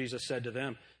Smyrna, Jesus said to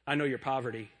them, I know your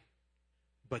poverty,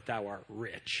 but thou art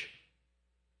rich.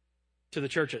 To the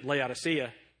church at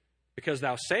Laodicea, because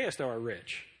thou sayest thou art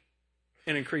rich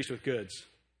and increased with goods,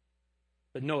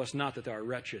 but knowest not that thou art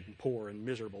wretched and poor and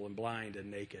miserable and blind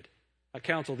and naked. I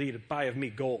counsel thee to buy of me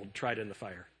gold tried in the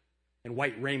fire, and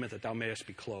white raiment that thou mayest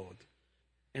be clothed,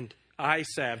 and eye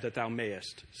salve that thou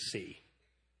mayest see.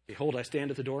 Behold, I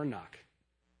stand at the door and knock.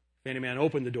 If any man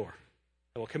open the door,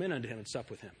 I will come in unto him and sup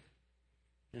with him,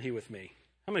 and he with me.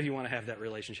 How many of you want to have that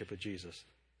relationship with Jesus?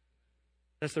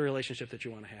 That's the relationship that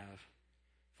you want to have.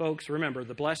 Folks, remember,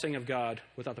 the blessing of God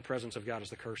without the presence of God is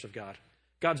the curse of God.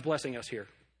 God's blessing us here.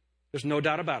 There's no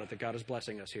doubt about it that God is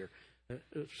blessing us here.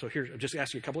 So here, I'll just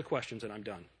ask you a couple of questions and I'm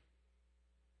done.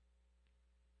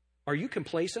 Are you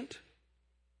complacent?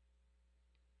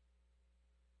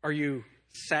 Are you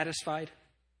satisfied?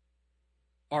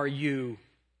 Are you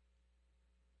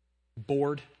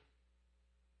bored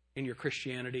in your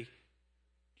Christianity? Do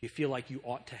you feel like you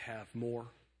ought to have more?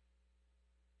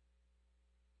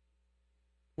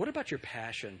 What about your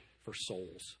passion for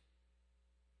souls?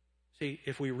 See,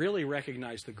 if we really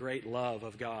recognize the great love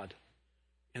of God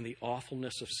and the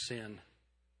awfulness of sin,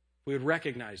 we would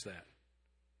recognize that.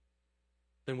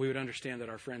 Then we would understand that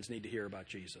our friends need to hear about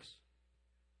Jesus.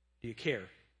 Do you care?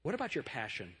 What about your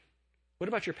passion? What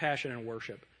about your passion in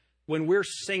worship? When we're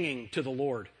singing to the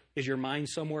Lord, is your mind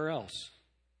somewhere else?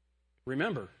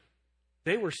 Remember,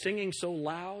 they were singing so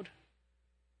loud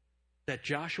that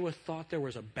Joshua thought there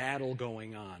was a battle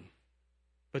going on,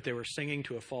 but they were singing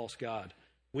to a false god.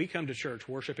 We come to church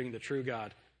worshiping the true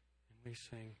God, and we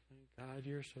sing, God,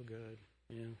 you're so good.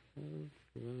 Yeah,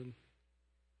 good.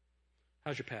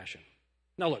 How's your passion?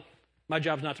 Now look, my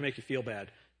job's not to make you feel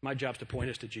bad. My job's to point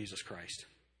us to Jesus Christ.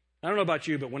 I don't know about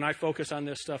you, but when I focus on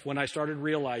this stuff, when I started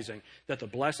realizing that the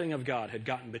blessing of God had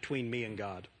gotten between me and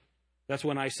God, that's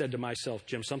when I said to myself,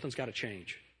 Jim, something's got to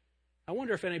change. I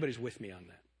wonder if anybody's with me on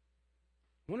that.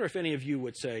 I wonder if any of you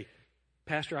would say,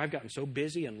 Pastor, I've gotten so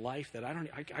busy in life that I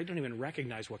don't even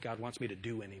recognize what God wants me to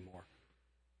do anymore.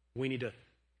 We need to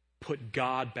put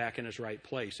God back in his right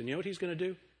place. And you know what he's going to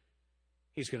do?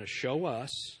 He's going to show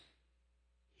us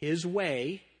his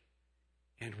way,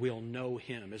 and we'll know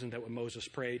him. Isn't that what Moses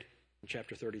prayed in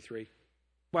chapter 33?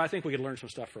 Well, I think we could learn some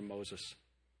stuff from Moses.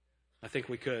 I think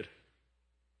we could.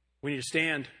 We need to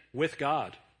stand with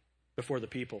God before the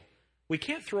people. We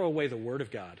can't throw away the word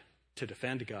of God to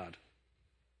defend God.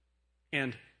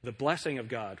 And the blessing of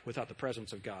God without the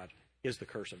presence of God is the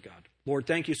curse of God. Lord,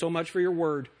 thank you so much for your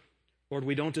word. Lord,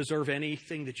 we don't deserve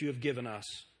anything that you have given us.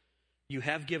 You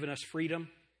have given us freedom.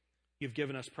 You've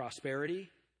given us prosperity.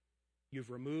 You've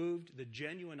removed the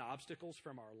genuine obstacles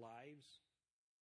from our lives.